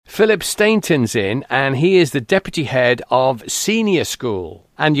Philip Stainton's in, and he is the deputy head of senior school.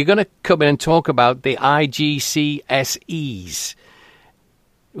 And you're going to come in and talk about the IGCSEs.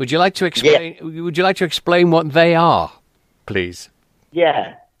 Would you like to explain? Yeah. Would you like to explain what they are, please?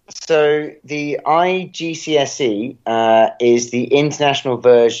 Yeah. So the IGCSE is the international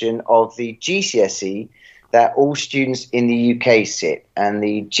version of the GCSE that all students in the UK sit. And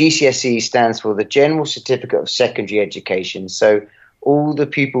the GCSE stands for the General Certificate of Secondary Education. So all the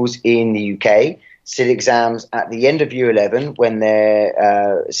pupils in the UK sit exams at the end of Year 11 when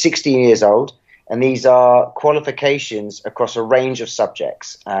they're 16 years old. And these are qualifications across a range of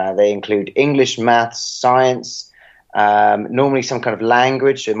subjects. They include English, maths, science, normally some kind of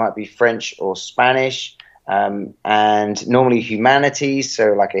language. So it might be French or Spanish, and normally humanities,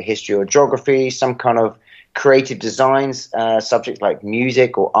 so like a history or geography, some kind of creative designs, subjects like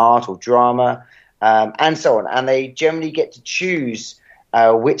music or art or drama, and so on. And they generally get to choose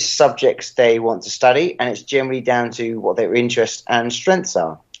which subjects they want to study, and it's generally down to what their interests and strengths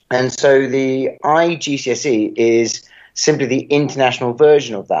are. And so the IGCSE is simply the international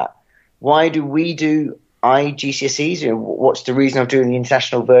version of that. Why do we do IGCSEs? What's the reason of doing the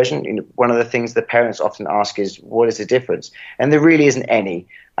international version? One of the things the parents often ask is, what is the difference? And there really isn't any.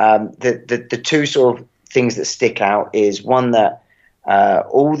 The two sort of things that stick out is one that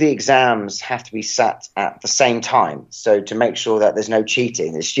all the exams have to be sat at the same time. So to make sure that there's no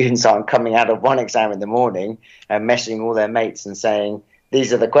cheating, the students aren't coming out of one exam in the morning and messaging all their mates and saying,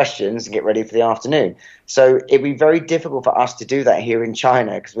 these are the questions and get ready for the afternoon. So it'd be very difficult for us to do that here in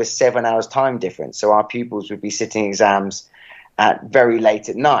China because we're 7 hours time difference. So our pupils would be sitting exams at very late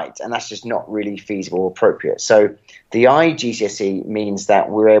at night, and that's just not really feasible or appropriate. So the IGCSE means that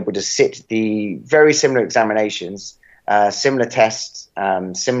we're able to sit the very similar examinations, similar tests,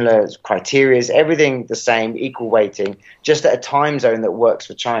 similar criteria, everything the same, equal weighting, just at a time zone that works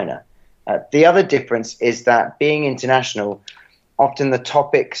for China. The other difference is that being international, often the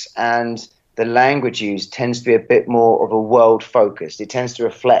topics and the language used tends to be a bit more of a world focused. It tends to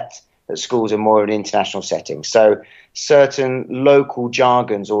reflect that schools are more of an international setting. So certain local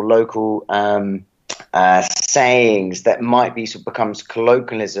jargons or local sayings that might be sort of becomes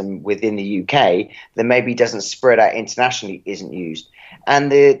colloquialism within the UK that maybe doesn't spread out internationally isn't used.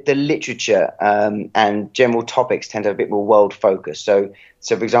 And the literature and general topics tend to have a bit more world focus. So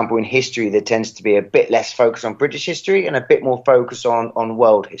for example, in history, there tends to be a bit less focus on British history and a bit more focus on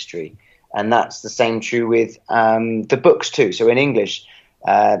world history. And that's the same true with the books too. So in English,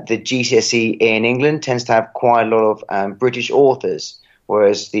 the GCSE in England tends to have quite a lot of British authors,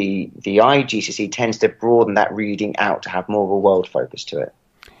 whereas the IGCSE tends to broaden that reading out to have more of a world focus to it.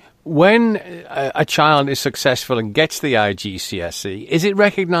 When a child is successful and gets the IGCSE, is it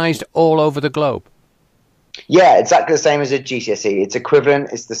recognised all over the globe? Yeah, exactly the same as a GCSE. It's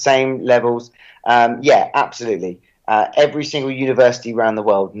equivalent. It's the same levels. Yeah, absolutely. Every single university around the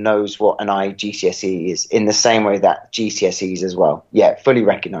world knows what an IGCSE is in the same way that GCSEs as well. Yeah, fully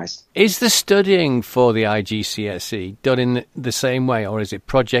recognised. Is the studying for the IGCSE done in the same way, or is it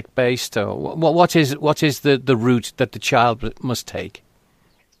project-based? Or what is the route that the child must take?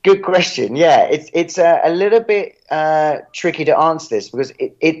 Good question. Yeah, it's a little bit tricky to answer this because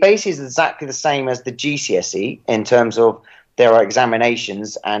it basically is exactly the same as the GCSE in terms of there are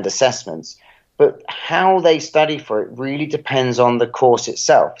examinations and assessments. But how they study for it really depends on the course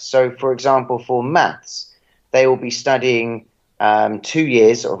itself. So, for example, for maths, they will be studying 2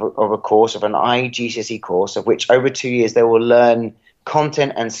 years of a course, of an IGCSE course, of which over 2 years they will learn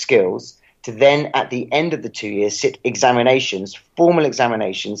content and skills to then, at the end of the 2 years, sit examinations, formal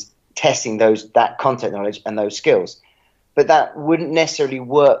examinations, testing that content knowledge and those skills. But that wouldn't necessarily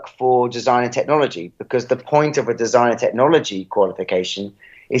work for design and technology because the point of a design and technology qualification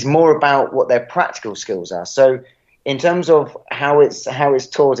is more about what their practical skills are. So in terms of how it's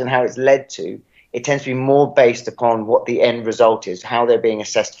taught and how it's led to, it tends to be more based upon what the end result is, how they're being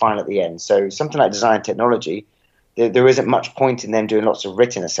assessed final at the end. So something like design and technology, there isn't much point in them doing lots of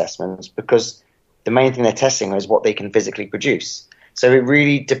written assessments because the main thing they're testing is what they can physically produce. So it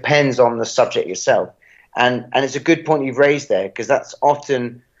really depends on the subject itself. And it's a good point you've raised there because that's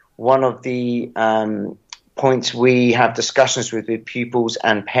often one of the points we have discussions with pupils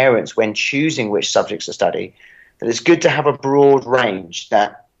and parents when choosing which subjects to study, that it's good to have a broad range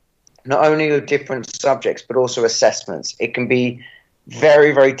that not only of different subjects but also assessments. It can be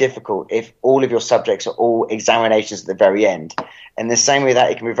very, very difficult if all of your subjects are all examinations at the very end. In the same way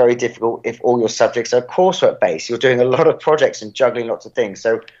that it can be very difficult if all your subjects are coursework based. You're doing a lot of projects and juggling lots of things.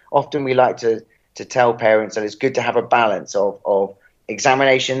 So often we like to tell parents that it's good to have a balance of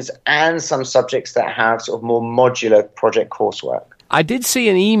examinations and some subjects that have sort of more modular project coursework. I did see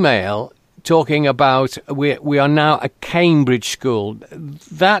an email talking about we are now a Cambridge school.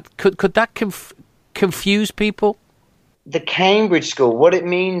 That could that confuse people? The Cambridge school, what it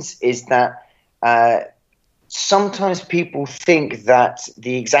means is that sometimes people think that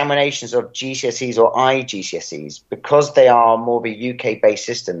the examinations of GCSEs or IGCSEs, because they are more of a UK-based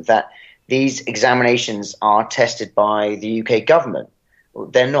system, that these examinations are tested by the UK government.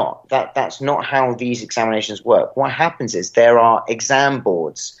 They're not. That's not how these examinations work. What happens is there are exam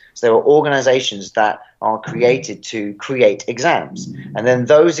boards. So there are organizations that are created to create exams. And then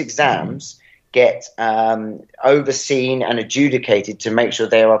those exams get overseen and adjudicated to make sure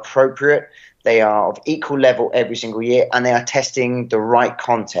they are appropriate, they are of equal level every single year, and they are testing the right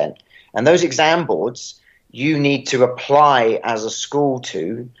content. And those exam boards, you need to apply as a school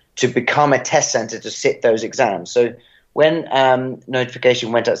to become a test center to sit those exams. So when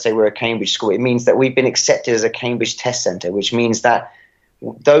notification went out to say we're a Cambridge school, it means that we've been accepted as a Cambridge test center, which means that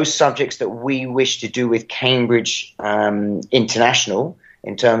those subjects that we wish to do with Cambridge International,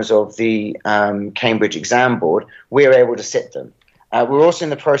 in terms of the Cambridge exam board, we're able to sit them. We're also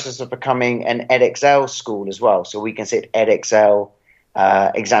in the process of becoming an EdXL school as well, so we can sit EdXL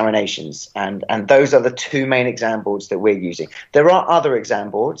examinations, and those are the two main exam boards that we're using. There are other exam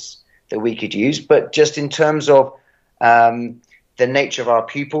boards that we could use, but just in terms of the nature of our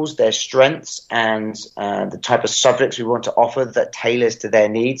pupils, their strengths, and the type of subjects we want to offer that tailors to their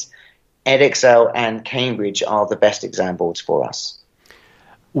needs, EdXL and Cambridge are the best exam boards for us.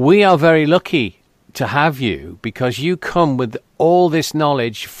 We are very lucky to have you because you come with all this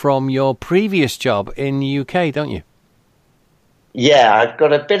knowledge from your previous job in the UK, don't you? Yeah, I've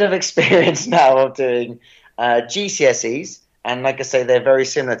got a bit of experience now of doing GCSEs, and like I say, they're very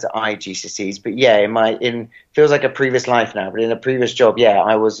similar to IGCSEs. But yeah, in feels like a previous life now. But in a previous job, yeah,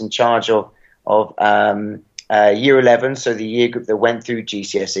 I was in charge of Year 11, so the year group that went through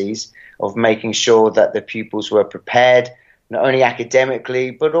GCSEs, of making sure that the pupils were prepared, not only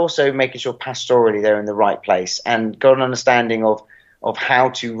academically, but also making sure pastorally they're in the right place, and got an understanding of how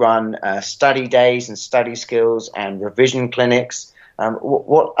to run study days and study skills and revision clinics.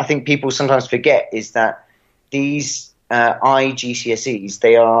 What I think people sometimes forget is that these IGCSEs,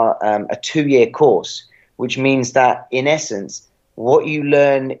 they are a 2-year course, which means that in essence, what you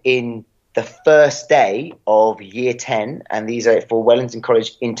learn in the first day of Year 10, and these are for Wellington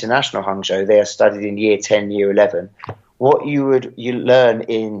College International Hangzhou, they are studied in Year 10, Year 11. What you learn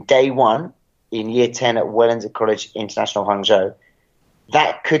in day 1 in Year 10 at Wellington College International Hangzhou,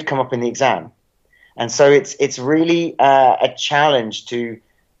 that could come up in the exam. And so it's really a challenge to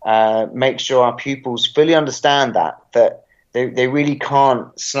make sure our pupils fully understand that they really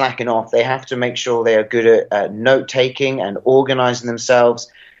can't slacken off. They have to make sure they are good at note-taking and organizing themselves,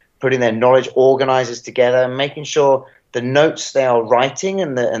 putting their knowledge organizers together, making sure the notes they are writing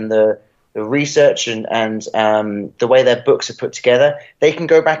and the research and the way their books are put together, they can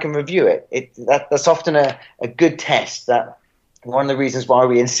go back and review it. That's often a good test. That one of the reasons why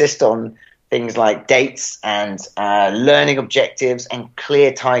we insist on things like dates and learning objectives and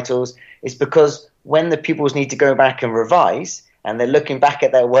clear titles is because when the pupils need to go back and revise and they're looking back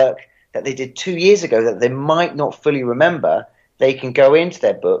at their work that they did 2 years ago that they might not fully remember, they can go into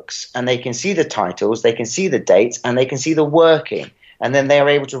their books and they can see the titles, they can see the dates, and they can see the working. And then they are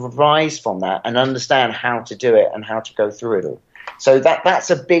able to revise from that and understand how to do it and how to go through it all. So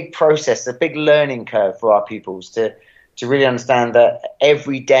that's a big process, a big learning curve for our pupils to really understand that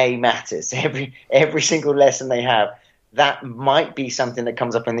every day matters. Every single lesson they have, that might be something that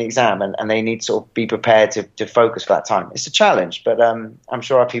comes up in the exam, and they need to sort of be prepared to focus for that time. It's a challenge, but I'm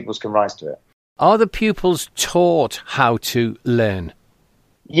sure our pupils can rise to it. Are the pupils taught how to learn?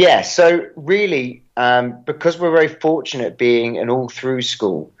 Yeah, so really, because we're very fortunate being an all-through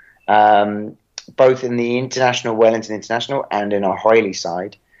school, both in the International Wellington International and in our Reilly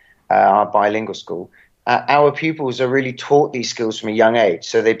side, our bilingual school, our pupils are really taught these skills from a young age,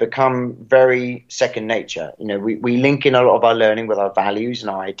 so they become very second nature. You know, we link in a lot of our learning with our values and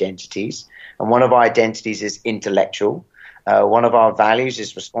our identities, and one of our identities is intellectual. One of our values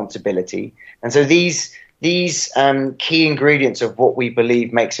is responsibility, and so these key ingredients of what we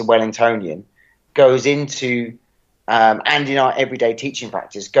believe makes a Wellingtonian goes into, and in our everyday teaching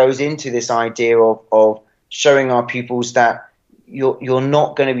practice, goes into this idea of showing our pupils that you're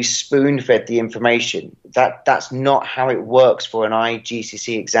not going to be spoon-fed the information. That's not how it works for an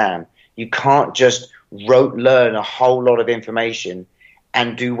IGCSE exam. You can't just rote learn a whole lot of information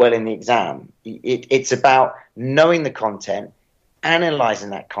and do well in the exam. It's about knowing the content,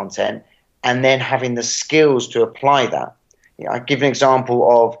 analyzing that content, and then having the skills to apply that. I'll give an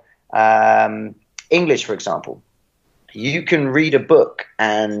example of English, for example. you can read a book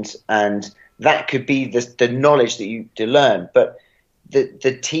and that could be the knowledge that you to learn, but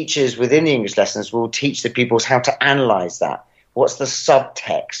the teachers within the English lessons will teach the pupils how to analyze that. What's the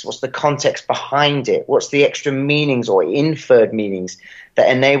subtext? What's the context behind it? What's the extra meanings or inferred meanings that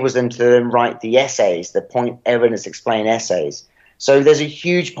enables them to then write the essays, the point evidence explain essays? So there's a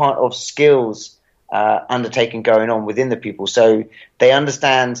huge part of skills undertaking going on within the pupils. So they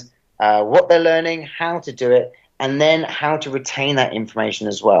understand what they're learning, how to do it, and then how to retain that information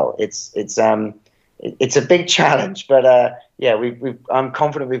as well. It's a big challenge, but I'm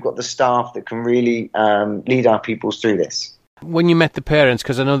confident we've got the staff that can really lead our pupils through this. When you met the parents,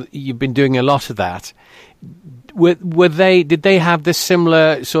 because I know you've been doing a lot of that, did they have the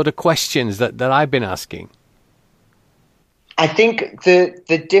similar sort of questions that I've been asking? I think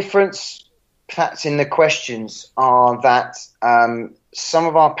the difference perhaps in the questions are that some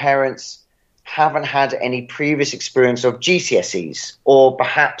of our parents haven't had any previous experience of GCSEs, or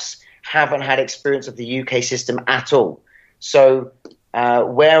perhaps haven't had experience of the UK system at all. So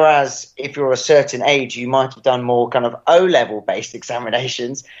whereas if you're a certain age, you might have done more kind of O-level based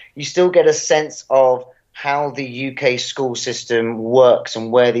examinations, you still get a sense of how the UK school system works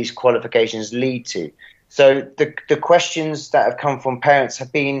and where these qualifications lead to. So the questions that have come from parents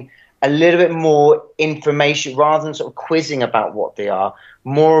have been a little bit more information rather than sort of quizzing about what they are,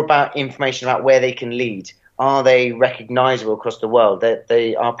 more about information about where they can lead. Are they recognizable across the world?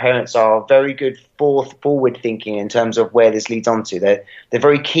 Our parents are very good forward thinking in terms of where this leads on to. They're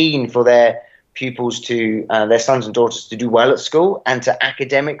very keen for their pupils to, their sons and daughters to do well at school and to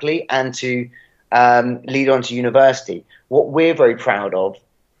academically and to lead on to university. What we're very proud of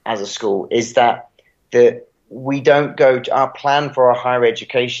as a school is that we don't go to, our plan for our higher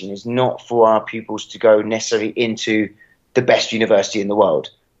education is not for our pupils to go necessarily into the best university in the world.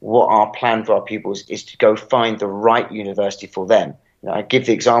 What our plan for our pupils is to go find the right university for them. I give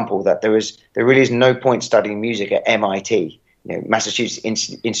the example that there really is no point studying music at MIT, Massachusetts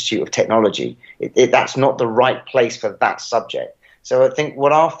Institute of Technology. That's not the right place for that subject. So I think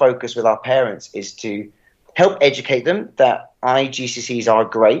what our focus with our parents is to help educate them that IGCSEs are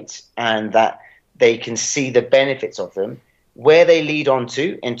great and that they can see the benefits of them, where they lead on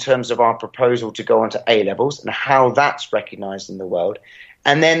to in terms of our proposal to go on to A-levels and how that's recognized in the world.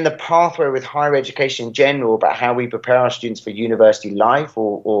 And then the pathway with higher education in general about how we prepare our students for university life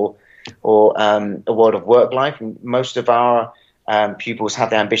or a world of work life. And most of our pupils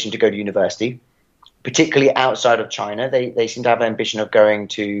have the ambition to go to university, particularly outside of China. They seem to have the ambition of going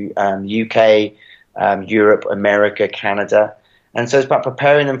to UK, Europe, America, Canada. And so it's about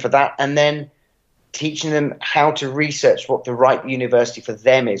preparing them for that and then teaching them how to research what the right university for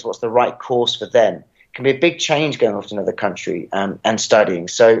them is, what's the right course for them. Can be a big change going off to another country and studying.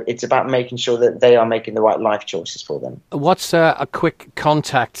 So it's about making sure that they are making the right life choices for them. What's a quick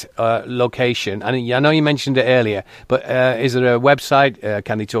contact location? And I know you mentioned it earlier, but is there a website?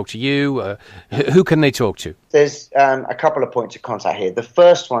 Can they talk to you? Who can they talk to? There's a couple of points of contact here. The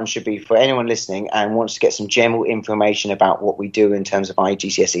first one should be for anyone listening and wants to get some general information about what we do in terms of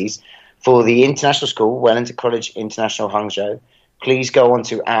IGCSEs. For the international school, Wellington College International Hangzhou, please go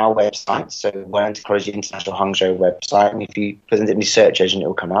onto our website, so Wellington College International Hangzhou website, and if you put it in the search engine, it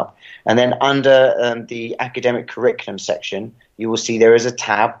will come up. And then under the academic curriculum section, you will see there is a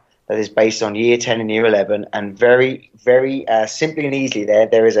tab that is based on Year 10 and Year 11, and very, very simply and easily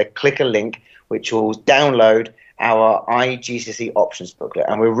there is a click a link which will download our IGCSE options booklet,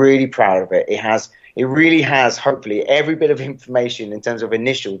 and we're really proud of it. It really has, hopefully, every bit of information in terms of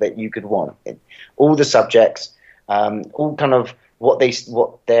initial that you could want. All the subjects, all kind of what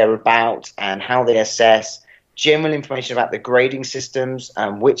they're about and how they assess, general information about the grading systems,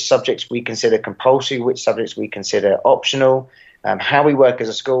 which subjects we consider compulsory, which subjects we consider optional, how we work as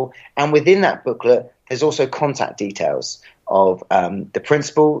a school. And within that booklet, there's also contact details of the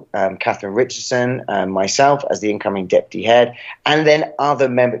principal, Catherine Richardson, myself as the incoming deputy head, and then other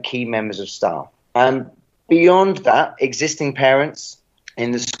key members of staff. Beyond that, existing parents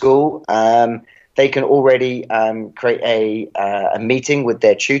in the school, they can already create a meeting with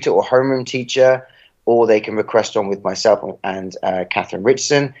their tutor or homeroom teacher, or they can request one with myself and Catherine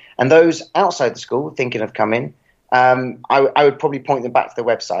Richardson. And those outside the school thinking of coming, I would probably point them back to the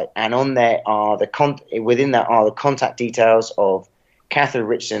website. And on there are within that are the contact details of Catherine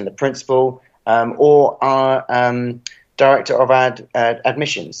Richardson, the principal, or our director of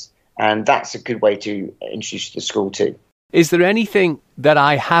admissions. And that's a good way to introduce the school too. Is there anything that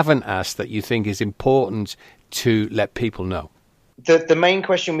I haven't asked that you think is important to let people know? The main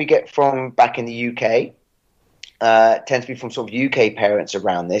question we get from back in the UK tends to be from sort of UK parents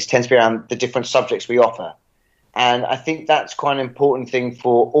around this, tends to be around the different subjects we offer. And I think that's quite an important thing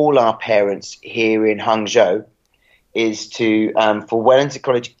for all our parents here in Hangzhou, is to, for Wellington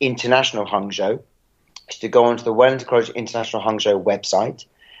College International Hangzhou, is to go onto the Wellington College International Hangzhou website.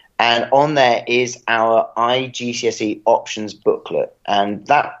 And on there is our IGCSE options booklet. And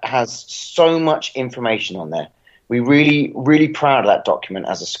that has so much information on there. We're really, really proud of that document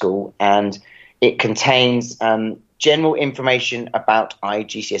as a school. And it contains general information about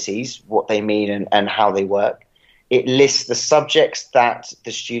IGCSEs, what they mean and how they work. It lists the subjects that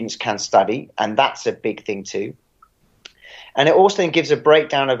the students can study, and that's a big thing too. And it also then gives a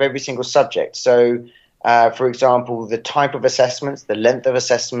breakdown of every single subject. So, for example, the type of assessments, the length of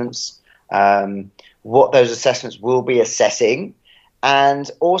assessments, what those assessments will be assessing, and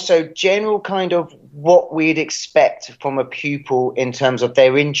also general kind of what we'd expect from a pupil in terms of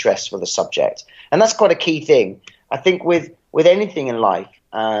their interest for the subject. And that's quite a key thing. I think with anything in life,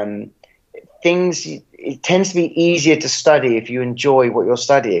 it tends to be easier to study if you enjoy what you're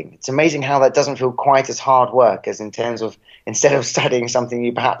studying. It's amazing how that doesn't feel quite as hard work as in terms of instead of studying something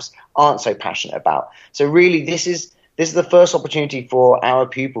you perhaps aren't so passionate about. So really, this is the first opportunity for our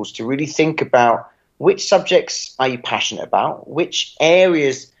pupils to really think about which subjects are you passionate about, which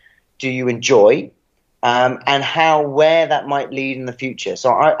areas do you enjoy, and where that might lead in the future.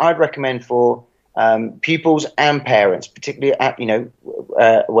 So I'd recommend for pupils and parents, particularly at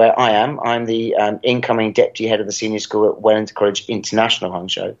where I am. I'm the incoming deputy head of the senior school at Wellington College International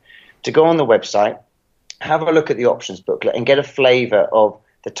Hangzhou. To go on the website, have a look at the options booklet, and get a flavour of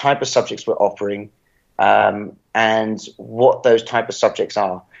the type of subjects we're offering and what those type of subjects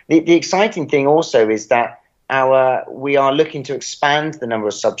are. The exciting thing also is that we are looking to expand the number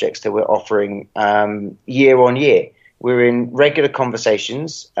of subjects that we're offering year on year. We're in regular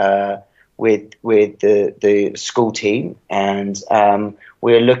conversations with the school team, and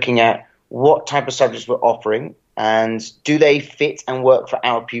we're looking at what type of subjects we're offering and do they fit and work for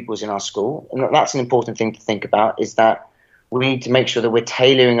our pupils in our school. And that's an important thing to think about, is that we need to make sure that we're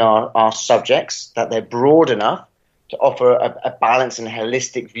tailoring our subjects, that they're broad enough to offer a balanced and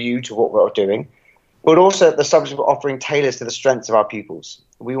holistic view to what we're doing, but also the subjects we're offering tailors to the strengths of our pupils.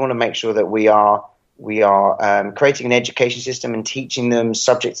 We want to make sure that we are creating an education system and teaching them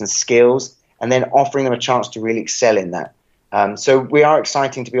subjects and skills, and then offering them a chance to really excel in that. So we are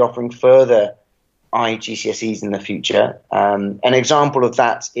excited to be offering further IGCSEs in the future. An example of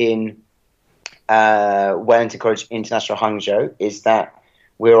that in Wellington College International Hangzhou is that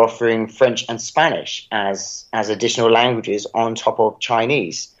we're offering French and Spanish as additional languages on top of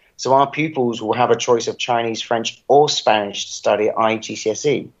Chinese. So our pupils will have a choice of Chinese, French, or Spanish to study at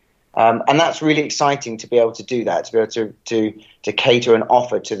IGCSE. And that's really exciting to be able to do that, to be able to cater and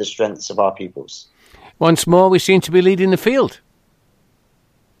offer to the strengths of our pupils. Once more, we seem to be leading the field.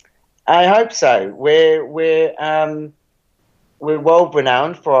 I hope so. We're world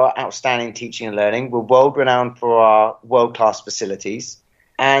renowned for our outstanding teaching and learning. We're world renowned for our world-class facilities.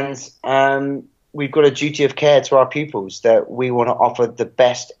 And we've got a duty of care to our pupils that we want to offer the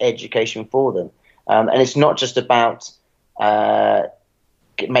best education for them. And it's not just about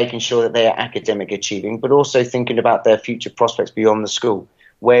making sure that they are academic achieving, but also thinking about their future prospects beyond the school.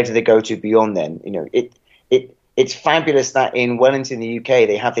 Where do they go to beyond then? It's fabulous that in Wellington, the UK,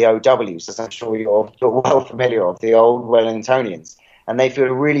 they have the OWs, as I'm sure you're well familiar of, the old Wellingtonians, and they feel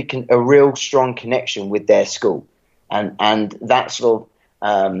a real strong connection with their school, and that sort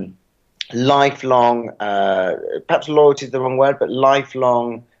of lifelong, perhaps loyalty is the wrong word, but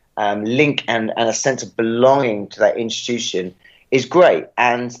lifelong link and a sense of belonging to that institution is great,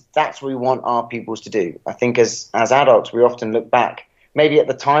 and that's what we want our pupils to do. I think as adults, we often look back. Maybe at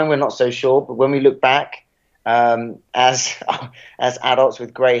the time we're not so sure, but when we look back as adults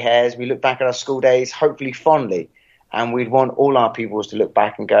with grey hairs, we look back at our school days hopefully fondly, and we'd want all our pupils to look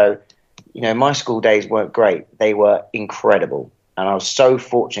back and go, my school days weren't great, they were incredible, and I was so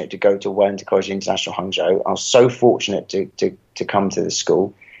fortunate to go to Wellington College International Hangzhou. I was so fortunate to come to the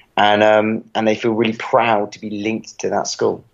school, and they feel really proud to be linked to that school.